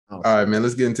All right, man.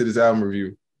 Let's get into this album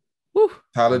review. Woo.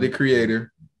 Tyler, the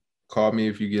Creator, Call Me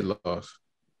If You Get Lost.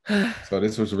 So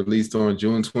this was released on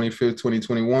June 25th,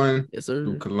 2021 Yes, sir.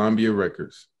 through Columbia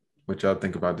Records. What y'all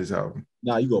think about this album?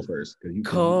 Nah, you go first.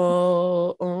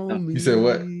 Call on me. You said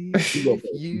what? You go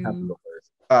first. You have to go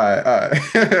first. All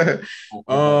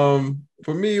right.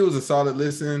 For me, it was a solid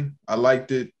listen. I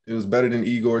liked it. It was better than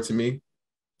Igor to me.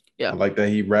 Yeah. I like that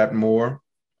he rapped more.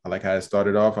 I like how it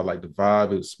started off. I like the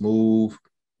vibe. It was smooth.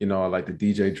 You know, I like the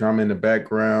DJ drama in the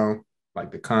background.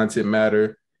 Like the content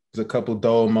matter. There's a couple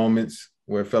dull moments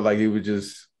where it felt like he was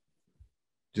just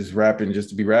rapping just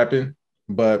to be rapping.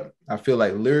 But I feel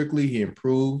like lyrically he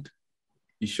improved.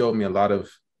 He showed me a lot of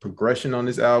progression on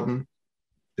this album.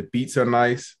 The beats are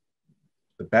nice.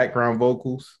 The background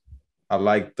vocals. I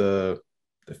like the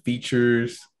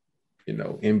features, you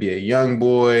know, NBA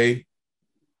Youngboy,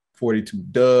 42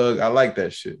 Doug. I like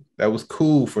that shit. That was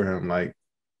cool for him. Like,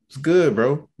 it's good,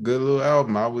 bro. Good little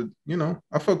album. I would,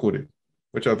 I fuck with it.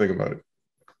 What y'all think about it?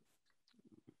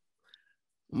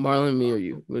 Marlon, me or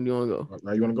you? Where do you want to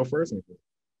go? You want to go first?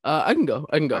 I can go.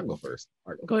 I can go first.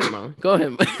 Right, go ahead, Marlon. Go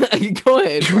ahead. Go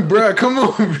ahead, bro. Come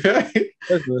on, bro.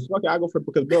 I go for it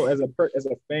because, bro, as a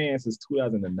fan since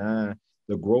 2009,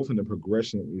 the growth and the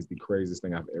progression is the craziest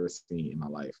thing I've ever seen in my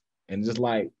life. And just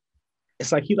like,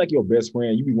 it's like he like your best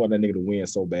friend. You be wanting that nigga to win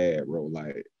so bad, bro.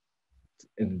 Like,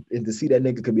 and to see that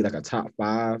nigga could be like a top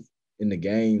 5 in the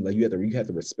game, like you have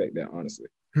to respect that, honestly.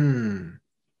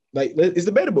 Like, it's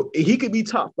debatable. He could be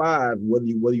top 5 whether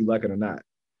you like it or not.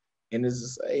 And it's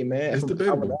just, hey man, it's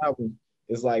debatable. Album,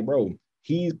 it's like, bro,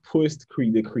 he's pushed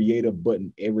the creative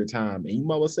button every time, and you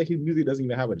might well say his music doesn't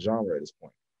even have a genre at this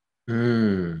point.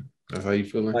 That's how you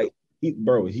feeling? Like, he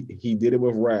did it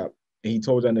with rap, and he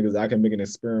told y'all niggas I can make an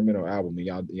experimental album, and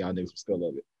y'all niggas still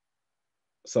love it.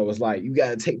 So it's like you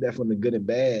gotta take that from the good and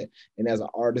bad. And as an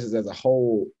artist, as a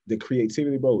whole, the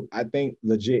creativity, bro, I think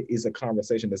legit is a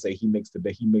conversation to say he makes the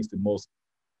most.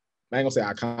 I ain't gonna say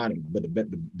iconic, but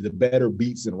the better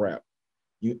beats in rap.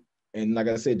 And like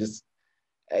I said, just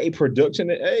production.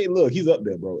 Hey, look, he's up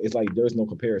there, bro. It's like there's no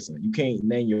comparison. You can't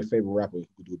name your favorite rapper who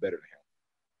could do it better than him.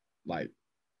 Like,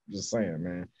 just saying,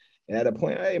 man. And at a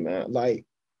point, hey, man, like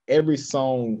every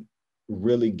song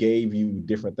really gave you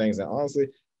different things. And honestly,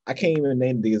 I can't even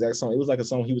name the exact song. It was like a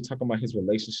song he was talking about his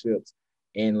relationships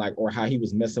and like, or how he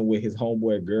was messing with his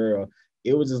homeboy girl.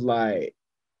 It was just like,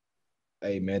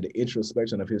 hey man, the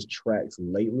introspection of his tracks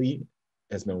lately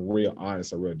has been real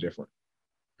honest and real different.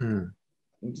 I'm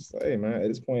just saying, man, at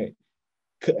this point,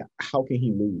 how can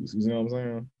he lose? You know what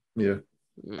I'm saying?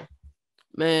 Yeah.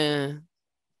 Man,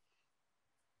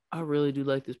 I really do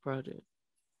like this project.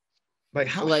 Like,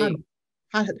 how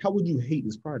would you hate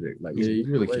this project? Like, yeah, you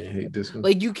really can't hate this one.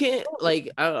 Like, you can't,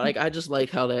 I just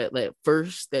like how that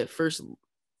first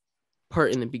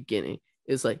part in the beginning,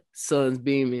 it's like sun's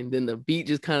beaming, then the beat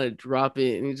just kind of drop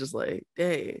it, and it's just like,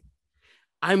 dang.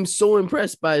 I'm so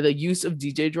impressed by the use of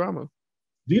DJ drama.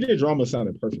 DJ drama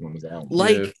sounded perfect on this album.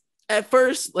 Like, at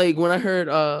first, like when I heard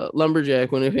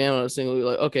Lumberjack, when it came out a single,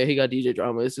 like, okay, he got DJ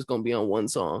drama, it's just gonna be on one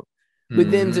song. But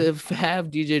then to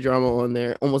have DJ drama on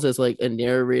there almost as like a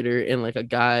narrator and like a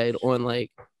guide on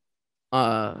like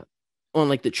the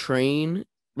train,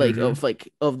 like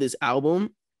of this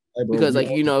album. Hey, bro, because like,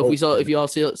 if you all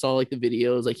saw like the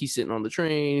videos, like he's sitting on the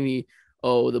train,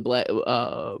 the black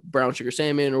brown sugar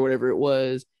salmon or whatever it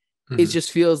was. It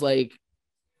just feels like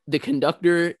the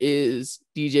conductor is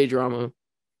DJ drama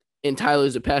and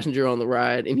Tyler's a passenger on the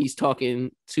ride, and he's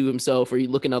talking to himself or he's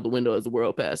looking out the window as the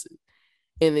world passes.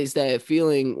 And it's that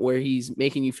feeling where he's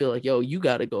making you feel like, yo, you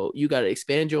gotta go, you gotta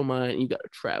expand your mind, and you gotta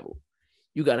travel,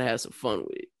 you gotta have some fun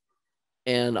with it.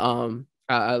 And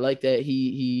I like that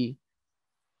he's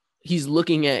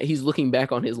looking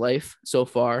back on his life so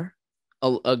far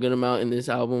a good amount in this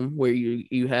album, where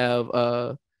you have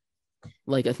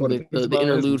like I think the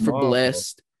interlude for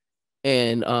Blessed,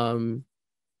 and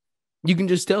you can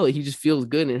just tell he just feels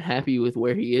good and happy with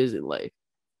where he is in life.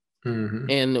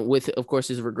 And with, of course,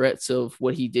 his regrets of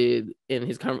what he did in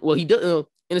his he does,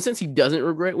 in a sense, he doesn't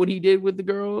regret what he did with the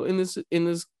girl in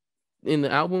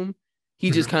the album.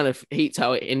 He just kind of hates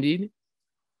how it ended.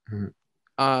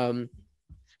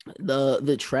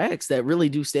 The tracks that really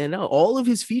do stand out, all of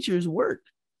his features work.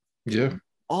 Yeah,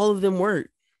 all of them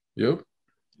work. Yep.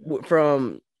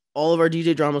 From all of our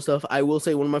DJ drama stuff, I will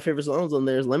say one of my favorite songs on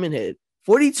there is Lemonhead.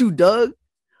 42 Doug.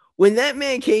 When that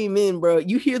man came in, bro,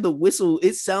 you hear the whistle.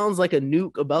 It sounds like a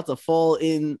nuke about to fall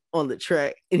in on the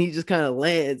track, and he just kind of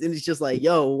lands, and it's just like,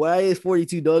 yo, why is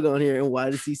 42 Doug on here, and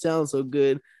why does he sound so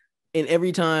good? And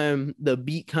every time the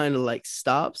beat kind of like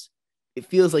stops, it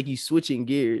feels like he's switching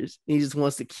gears, and he just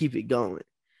wants to keep it going.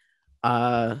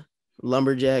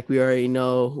 Lumberjack, we already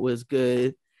know, was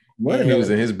good. He was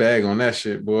in his bag on that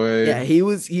shit, boy. Yeah, he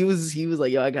was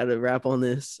like, yo, I gotta rap on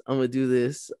this. I'm gonna do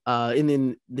this. And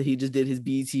then he just did his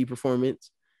BET performance,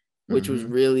 which was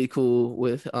really cool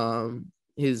with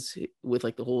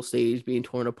like the whole stage being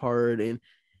torn apart, and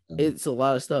it's a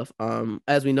lot of stuff.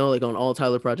 As we know, like on all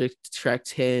Tyler projects, track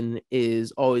 10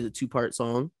 is always a 2-part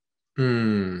song.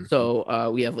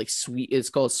 So we have like Sweet,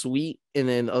 it's called Sweet, and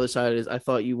then the other side is I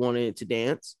Thought You Wanted to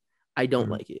Dance. I don't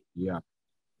like it. Yeah,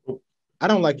 I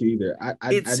don't like it either. I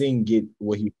didn't get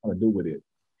what he trying to do with it.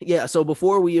 Yeah, so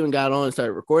before we even got on and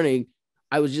started recording,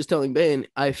 I was just telling Ben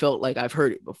I felt like I've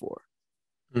heard it before.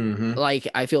 Like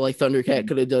I feel like Thundercat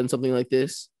could have done something like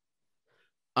this.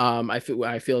 I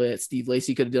feel that Steve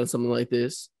Lacy could have done something like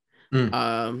this.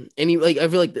 And he, like, I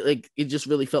feel like it just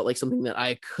really felt like something that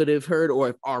I could have heard or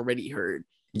I've already heard.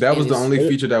 That was the only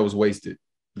feature that was wasted.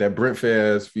 That Brent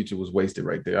Faiyaz feature was wasted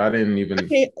right there. I didn't even.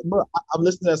 Bro, I'm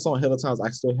listening to that song hella times. I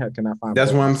still cannot find.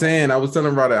 That's what I'm saying. I was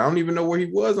telling about it. I don't even know where he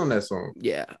was on that song.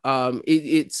 Yeah.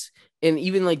 It's and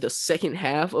even like the second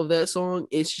half of that song,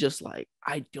 it's just like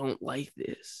I don't like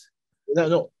this.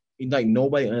 No. Like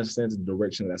nobody understands the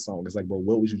direction of that song. It's like, bro,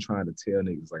 what was you trying to tell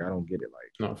niggas? Like, I don't get it.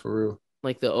 Like, no, for real.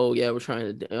 Like we're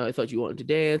trying to. I Thought You Wanted to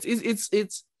Dance.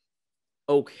 It's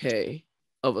okay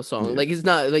of a song. Like it's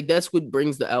not like that's what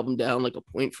brings the album down like a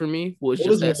point for me. Was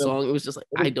just that song. It was just like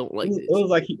I don't like this. It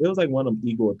was like one of them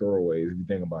Igor throwaways if you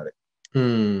think about it.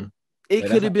 It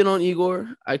could have been on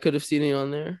Igor. I could have seen it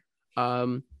on there.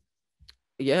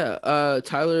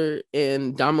 Tyler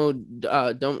and Domo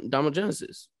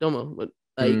Genesis. Domo.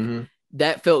 Like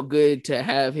that felt good to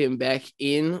have him back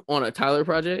in on a Tyler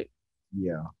project.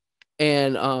 Yeah.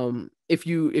 And if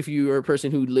you are a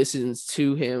person who listens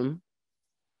to him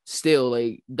still,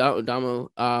 like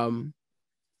Damo,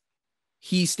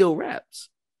 he still raps.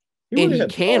 And he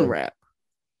can rap.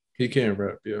 He can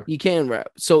rap, yeah. He can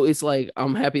rap. So it's like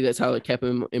I'm happy that Tyler kept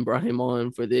him and brought him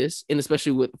on for this, and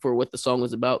especially for what the song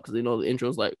was about, because they know the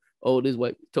intro's like, oh, this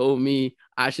white told me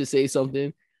I should say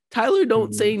something. Tyler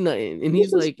don't say nothing, and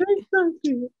he's like,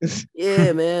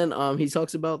 yeah, man. He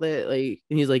talks about that, like,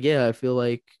 and he's like, yeah, I feel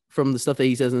like from the stuff that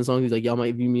he says in the song, he's like, y'all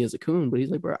might view me as a coon, but he's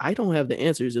like, bro, I don't have the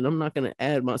answers, and I'm not gonna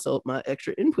add my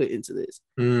extra input into this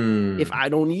if I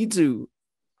don't need to.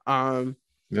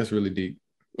 That's really deep.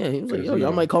 Yeah, he was like, yo,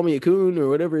 y'all might call me a coon or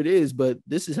whatever it is, but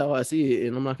this is how I see it,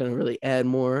 and I'm not gonna really add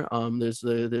more. There's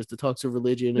the talks of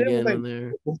religion again on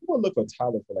there. Before I look for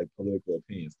Tyler for like political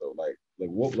opinions though, like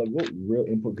what real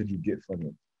input could you get from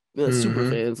him? Yeah, super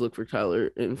fans look for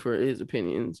Tyler and for his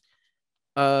opinions.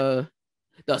 The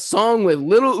song with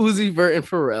Lil Uzi Vert and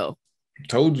Pharrell.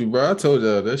 Told you, bro. I told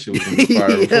y'all that shit was gonna be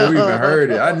fire before we even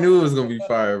heard it. I knew it was gonna be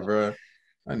fire, bro.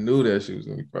 I knew that shit was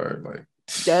gonna be fire. Like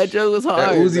that joke was hard.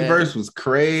 That Uzi verse was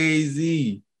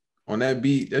crazy on that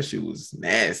beat. That shit was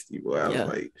nasty, boy. I was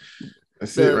like,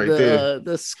 that's it right there.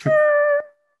 The skirt,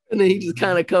 and then he just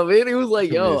kind of come in. He was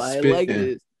like, "Yo, I like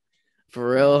this."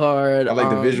 Pharrell hard. I like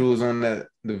the visuals on the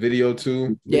video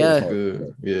too. Yeah,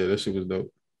 good. Yeah, that shit was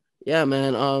dope. Yeah,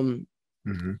 man.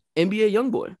 NBA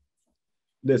YoungBoy.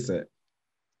 Listen,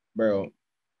 bro.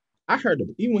 I heard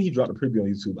even when he dropped the preview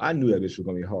on YouTube, I knew that this was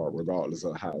gonna be hard, regardless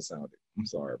of how it sounded. I'm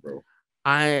sorry, bro.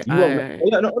 No.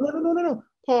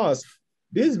 Pause.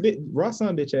 This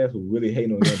Rosson bitch ass was really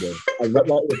hating on YoungBoy. Like,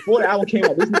 before the album came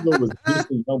out, this nigga was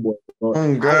dissing YoungBoy. Bro.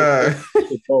 Oh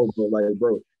God,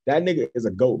 bro, that nigga is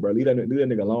a goat, bro. Leave that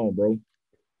nigga alone, bro.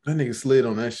 That nigga slid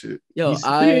on that shit. Yo,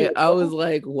 I was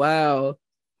like, wow,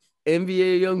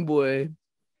 NBA YoungBoy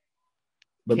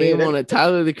came on a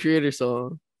Tyler the Creator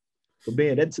song. But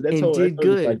man, that's whole did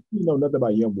good. Like, you know nothing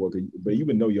about YoungBoy, but you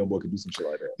would know YoungBoy could do some shit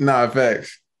like that. Nah,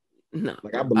 facts. No,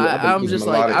 like I'm just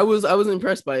like I was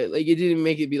impressed by it. Like it didn't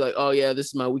make it be like, oh yeah, this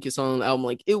is my weakest song on the album.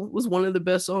 Like it was one of the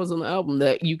best songs on the album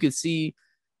that you could see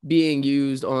being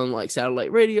used on like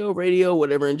satellite radio,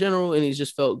 whatever in general, and it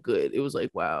just felt good. It was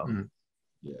like, wow,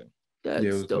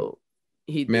 that's dope.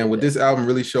 What this album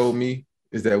really showed me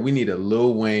is that we need a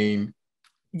Lil Wayne.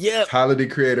 Yeah, Tyler the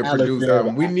Creator produced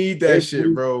album. We need that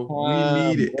shit, bro.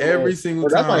 We need it every single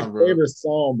time. That's my favorite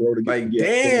song, bro. Like,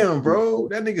 damn, bro,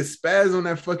 that nigga spaz on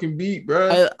that fucking beat,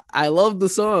 bro. I love the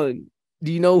song.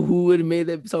 Do you know who would have made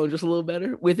that song just a little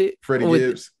better with it? Freddie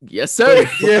Gibbs. Yes, sir.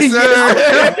 Yes,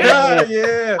 sir.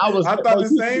 Yeah. I thought the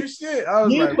same shit. I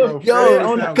was like, bro,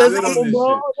 because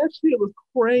that shit was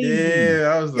crazy.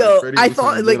 Yeah, I was like, I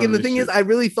thought like, and the thing is, I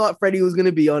really thought Freddie was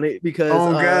gonna be on it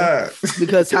because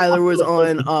because Tyler was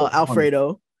on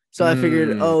Alfredo. So I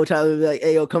figured, Tyler would be like,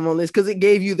 hey, yo, come on this, because it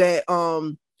gave you that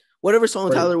whatever song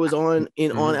Right. Tyler was on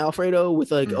on Alfredo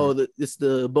with like, it's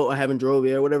the boat I haven't drove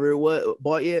yet or whatever it was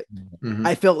bought yet.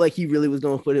 I felt like he really was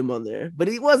going to put him on there, but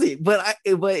he wasn't. But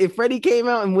if Freddie came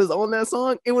out and was on that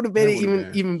song, it would have made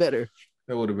it even better.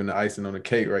 That would have been the icing on the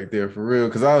cake right there for real.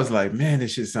 Because I was like, man,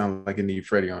 this shit sounds like it need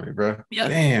Freddie on it, bro. Yeah.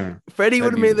 Damn. Freddie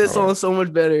would have made that song so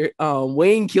much better.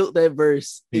 Wayne killed that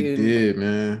verse. He did,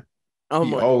 man.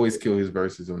 He always killed his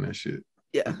verses on that shit.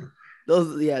 Yeah.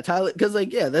 Tyler, because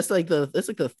that's like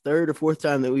the third or fourth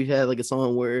time that we've had like a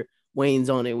song where Wayne's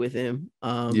on it with him.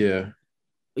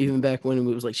 Even back when it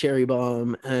was like Cherry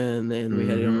Bomb, and then we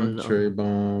had it on Cherry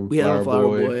Bomb. We had on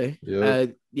Flower Boy.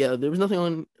 Yep. There was nothing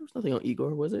on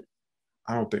Igor, was it?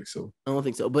 I don't think so.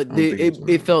 But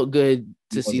it felt good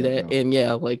to see that, and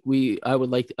I would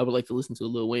like to listen to a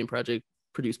Lil Wayne project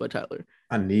produced by Tyler.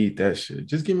 I need that shit.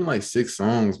 Just give me like 6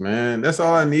 songs, man. That's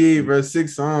all I need, bro.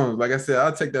 6 songs. Like I said,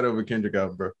 I'll take that over Kendrick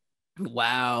album, bro.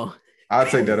 Wow. I'll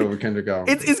take that over Kendrick album.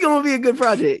 It's gonna be a good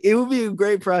project. It will be a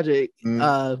great project.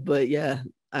 But yeah,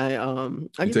 I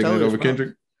taking it over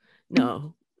Kendrick?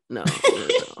 No.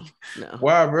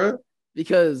 Why, bro?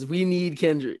 Because we need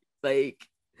Kendrick. Like,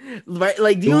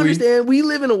 do you understand? We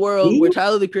live in a world where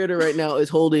Tyler the Creator right now is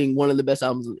holding one of the best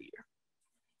albums of the year.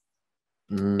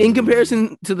 In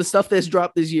comparison to the stuff that's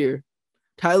dropped this year,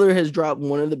 Tyler has dropped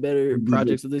one of the better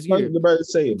projects of this year.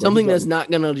 Something that's not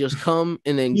gonna just come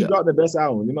and then he dropped the best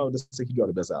album. Just say he got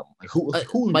the best album.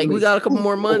 We got a couple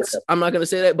more months. I'm not gonna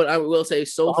say that, but I will say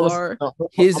so far,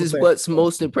 his is what's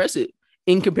most impressive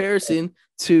in comparison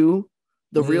to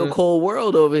the real Cold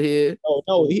World over here. Oh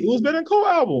no, it was better than Cold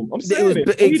album. I'm saying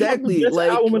exactly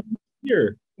like album of the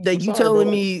year. Like you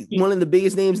telling me one of the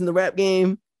biggest names in the rap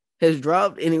game has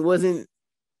dropped and it wasn't.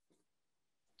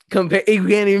 You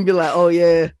can't even be like, oh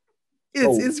yeah,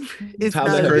 it's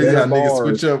not crazy how niggas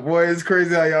switch up, boy. It's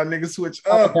crazy how y'all niggas switch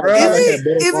up, bro. Is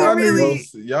it really?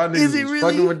 Y'all niggas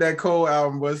fucking with that Cole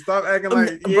album, but stop acting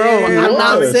like, bro. I'm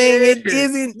not saying it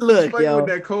isn't. Look, yo, with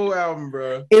that Cole album,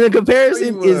 bro. In a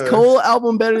comparison, is Cole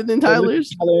album better than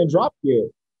Tyler's? Tyler ain't dropped yet.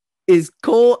 Is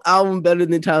Cole album better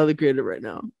than Tyler the Creator right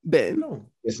now? Ben, no,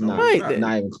 it's not. Right,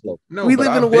 not even close. No, we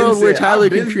live in a world where Tyler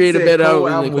can create a better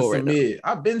album than Cole right now.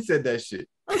 I've been said that shit.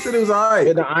 I said it was all right.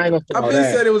 I've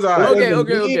been said it was all right.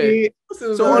 Okay.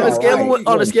 So on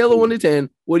a scale of 1 to 10,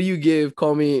 what do you give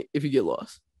Call Me If You Get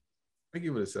Lost? I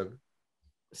give it a 7.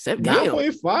 7? Damn.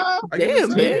 9.5?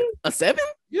 Damn, man. A 7?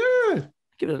 Yeah. I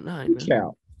give it a 9.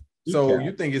 So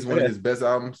you think it's one of his best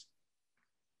albums?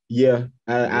 Yeah.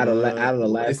 Out of the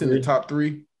last it's in the top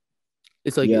 3?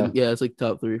 It's like it's like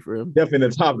top 3 for him. Definitely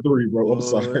the top 3, bro. I'm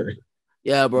sorry.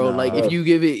 Yeah, bro. Like if you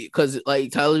give it, because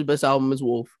like Tyler's best album is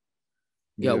Wolf.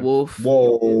 Yeah, Wolf.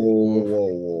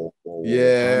 Whoa.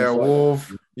 Yeah,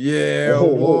 Wolf. Yeah,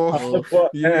 Wolf.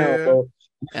 Yeah.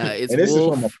 It's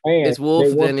Wolf. It's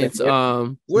Wolf. Then it's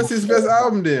What's his best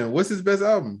album then? What's his best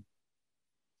album?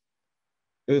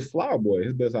 It was Flower Boy,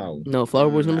 his best album. No,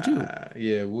 Flower Boy's number 2.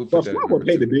 Yeah, we'll put Flower Boy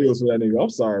paid the bills for that nigga. I'm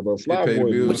sorry, but Flower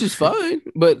Boy, which is fine,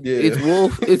 but it's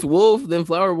Wolf. It's Wolf, then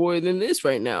Flower Boy, then this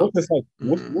right now. Wolf is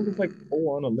like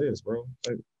 4 on the list, bro.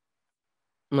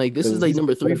 Like this is like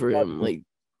number 3 for him. Like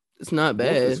it's not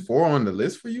bad. Is 4 on the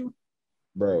list for you,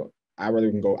 bro? I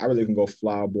really can go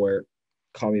Flower Boy,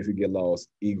 Call Me If You Get Lost,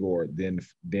 Igor, then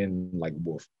like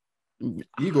Wolf.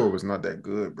 Igor was not that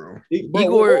good, bro.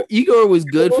 Igor was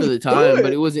good for the time,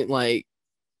 but it wasn't like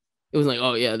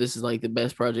oh yeah, this is like the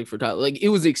best project for Tyler. Like it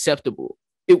was acceptable.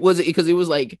 It wasn't because it was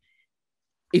like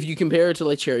if you compare it to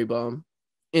like Cherry Bomb,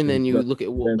 and then you look at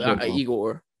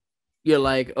Igor, you're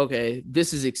like, okay,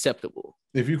 this is acceptable.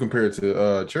 If you compare it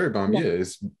to Cherry Bomb, yeah,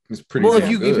 it's pretty. Well, if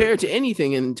you compare it to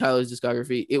anything in Tyler's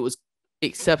discography, it was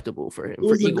acceptable for him. It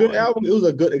was a good album. It was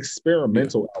a good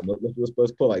experimental album. Let's put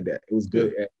it like that. It was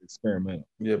good experimental.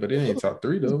 Yeah, but it ain't top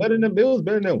 3 though. It was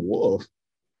better than Wolf.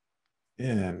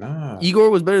 Yeah, nah.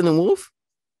 Igor was better than Wolf.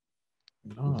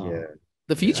 No. Yeah.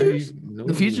 The features,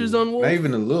 the features on Wolf. Not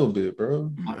even a little bit,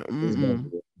 bro.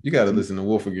 You got to listen to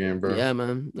Wolf again, bro. Yeah,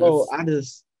 man. Bro,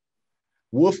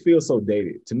 Wolf feels so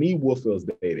dated. To me, Wolf feels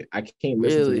dated. I can't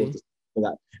listen to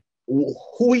Wolf.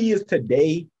 Who he is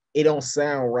today, it don't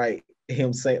sound right.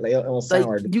 Him saying like it don't sound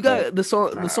right. You got the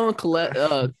song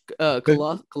Colossus,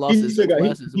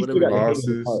 whatever.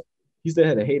 He still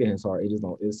had a hate in his heart. It just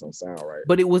don't sound right.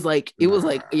 But it was like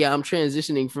yeah, I'm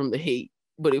transitioning from the hate,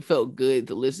 but it felt good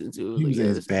to listen to. He was in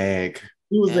his bag.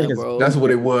 He was in his. bro. That's what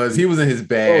it was. He was in his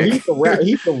bag. Bro,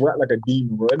 he used to rap like a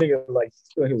demon, bro. That nigga like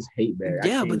still his hate bag.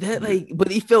 Yeah, but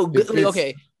he felt good. Like,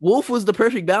 okay, Wolf was the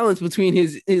perfect balance between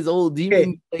his old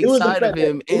demon side of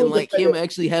him and like him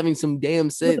actually having some damn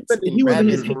sense and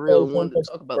rapping for real, wanting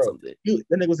to talk about something. That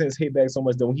nigga was in his hate bag so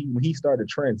much that when he started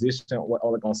to transition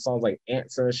like on songs like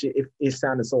Answer and shit, it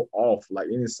sounded so off. Like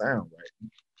it didn't sound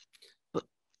right. But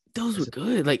those were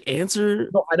good. Like Answer.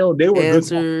 No, I know they were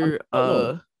Answer.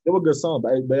 Good. They were good songs,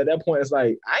 but at that point, it's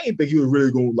like I didn't think he was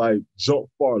really gonna like jump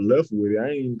far left with it. I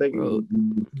didn't think.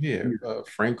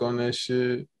 Frank on that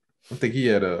shit. I think he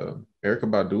had Erykah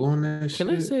Badu on that shit.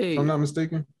 Can I say? If I'm not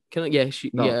mistaken. Can I? Yeah,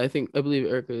 I believe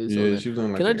Erykah is. Yeah, she was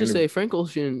on. Like, can I just say Frank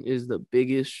Ocean is the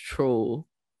biggest troll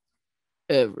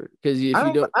ever? Because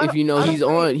if you know, he's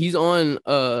on.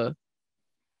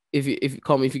 If you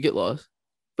call me if you get lost,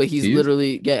 but he's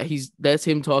literally that's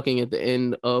him talking at the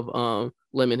end of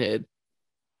Lemonhead.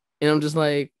 And I'm just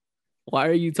like, why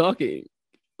are you talking?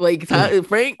 Like Tyler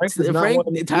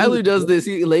does this.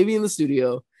 He lay me in the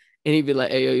studio and he'd be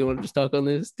like, hey, yo, you want to just talk on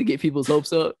this to get people's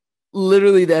hopes up?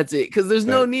 Literally, that's it. Because there's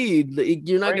no need.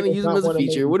 You're not going to use him as a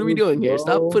feature. What are we doing here?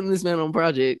 Stop putting this man on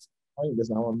projects. That's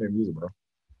not what I'm music, bro.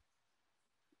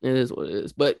 It is what it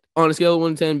is. But on a scale of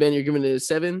 1 to 10, Ben, you're giving it a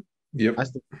 7? Yep. I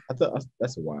thought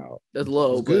that's wild. That's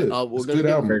low. Good. But we're going to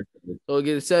give it. So I'll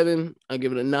give it a 7. I'll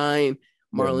give it a 9.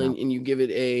 Marlon, and you give it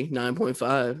a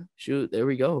 9.5. Shoot, there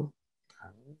we go.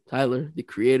 Tyler, the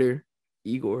creator,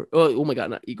 Igor. Oh my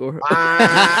God, not Igor.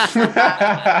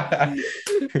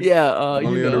 Yeah,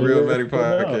 only on the Realmatic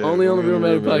Podcast. Only on the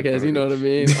Realmatic Podcast. You know what I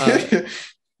mean?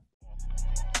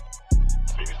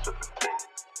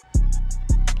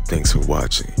 Thanks for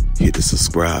watching. Hit the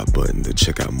subscribe button to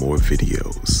check out more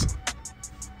videos.